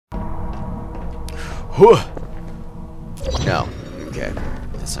No. Okay.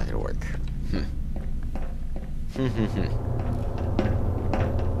 That's not gonna work.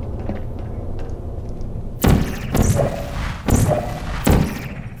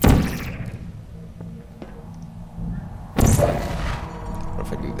 What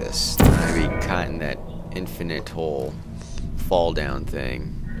if I do this? Then I'd be caught in that infinite hole fall down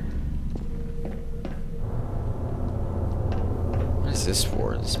thing. What is this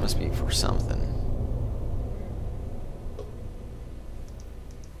for? This must be for something.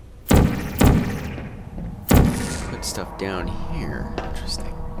 Put stuff down here.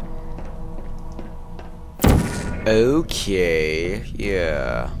 Interesting. Okay.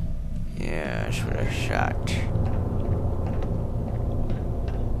 Yeah. Yeah, I should have shot.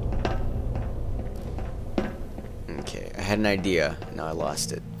 Okay, I had an idea. Now I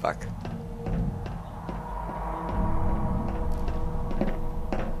lost it. Fuck.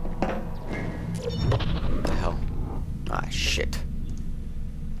 What the hell? Ah, shit.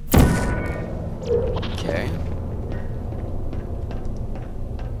 Okay.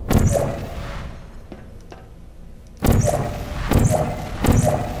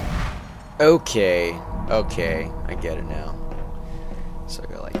 Okay. Okay, I get it now. So I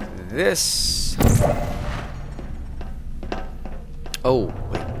go like this. Oh,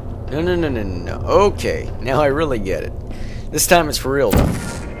 wait. No. Okay, now I really get it. This time it's for real, though.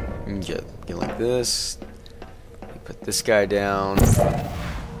 Get like this. Put this guy down.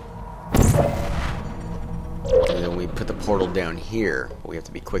 And then we put the portal down here. But we have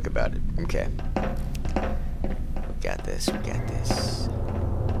to be quick about it. Okay. We got this. We got this.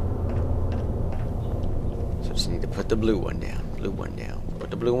 So just need to put the blue one down. Blue one down. Put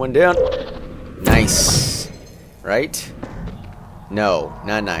the blue one down. Nice. Right? No,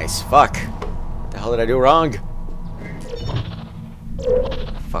 not nice. Fuck. What the hell did I do wrong?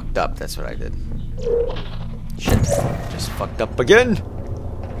 Fucked up, that's what I did. Shit. Just fucked up again.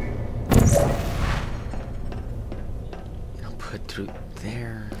 I'll put through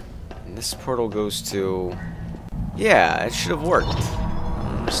there. And this portal goes to... Yeah, it should have worked. I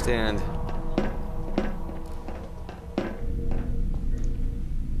don't understand.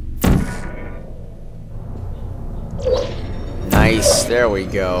 Nice, there we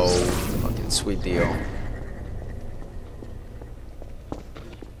go. Fucking sweet deal.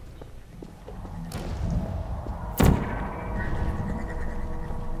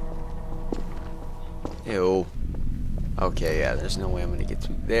 Ew. Okay, yeah, there's no way I'm gonna get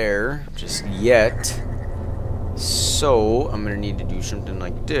through there just yet. So, I'm gonna need to do something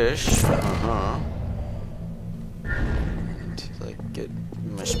like this. And, like, get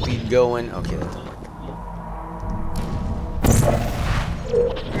my speed going. Okay, that didn't work.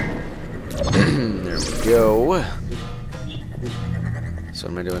 There we go. So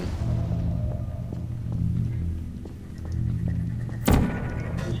what am I doing?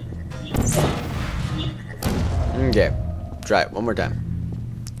 Okay. Try it one more time.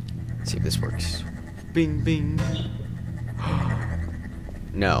 See if this works. Bing bing.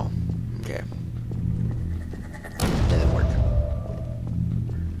 No. Okay. That didn't work.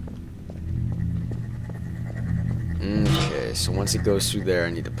 Okay, so once it goes through there, I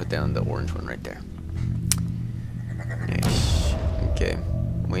need to put down the orange one right there. Nice. Okay.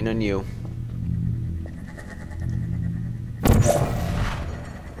 Waiting on you.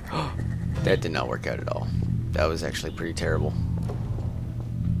 That did not work out at all. That was actually pretty terrible.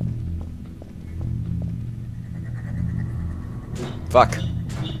 Fuck.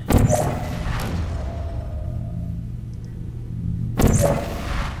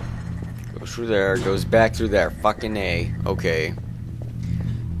 Goes through there, goes back through there. Fucking A. Okay.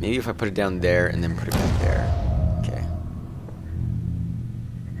 Maybe if I put it down there and then put it back there. Okay.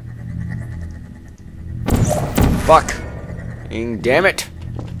 Fuck. Damn it.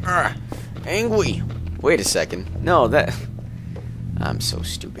 Angry. Wait a second. No, that... I'm so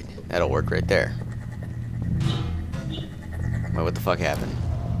stupid. That'll work right there. Wait, what the fuck happened?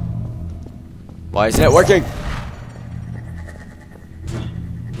 Why isn't it working?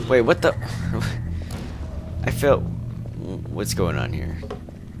 Wait, what the... I felt... What's going on here?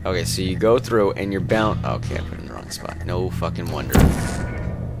 Okay, so you go through and you're bound... Okay, I put it in the wrong spot. No fucking wonder.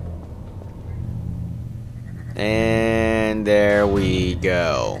 And there we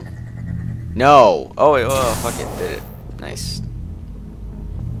go. No! Oh, wait, oh, fuck it. Did it. Nice.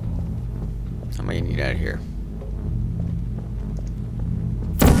 How am I gonna get out of here?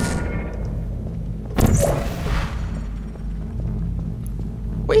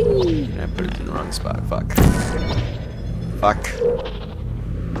 Wait! I put it in the wrong spot. Fuck. Fuck.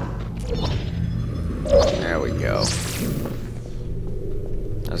 There we go.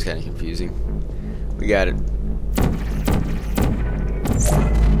 That was kind of confusing. We got it.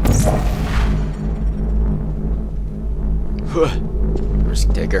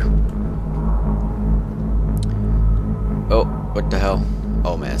 Risk taker. Oh, what the hell?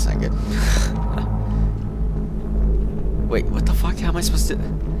 Oh man, it's not good. Wait, what the fuck? How am I supposed to...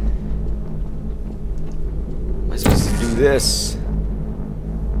 Am I supposed to do this?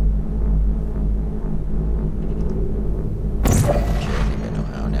 Okay, I think I know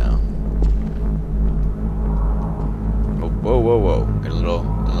how now. Oh, whoa, whoa, whoa. Got a little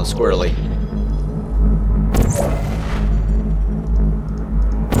squirrely.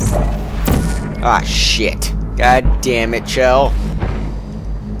 Ah, shit. God damn it, Chell.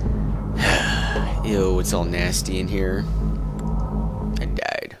 Ew, it's all nasty in here. I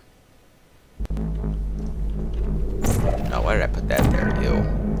died. No, why did I put that there? Ew.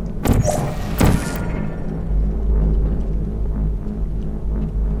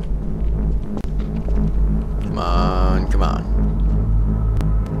 Come on, come on.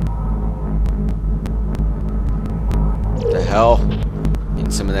 What the hell? Getting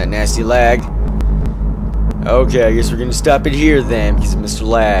some of that nasty lag. Okay, I guess we're gonna stop it here then, because of Mr.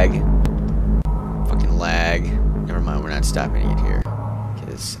 Lag. Fucking lag. Never mind, we're not stopping it here.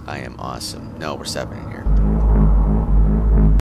 Because I am awesome. No, we're stopping it here.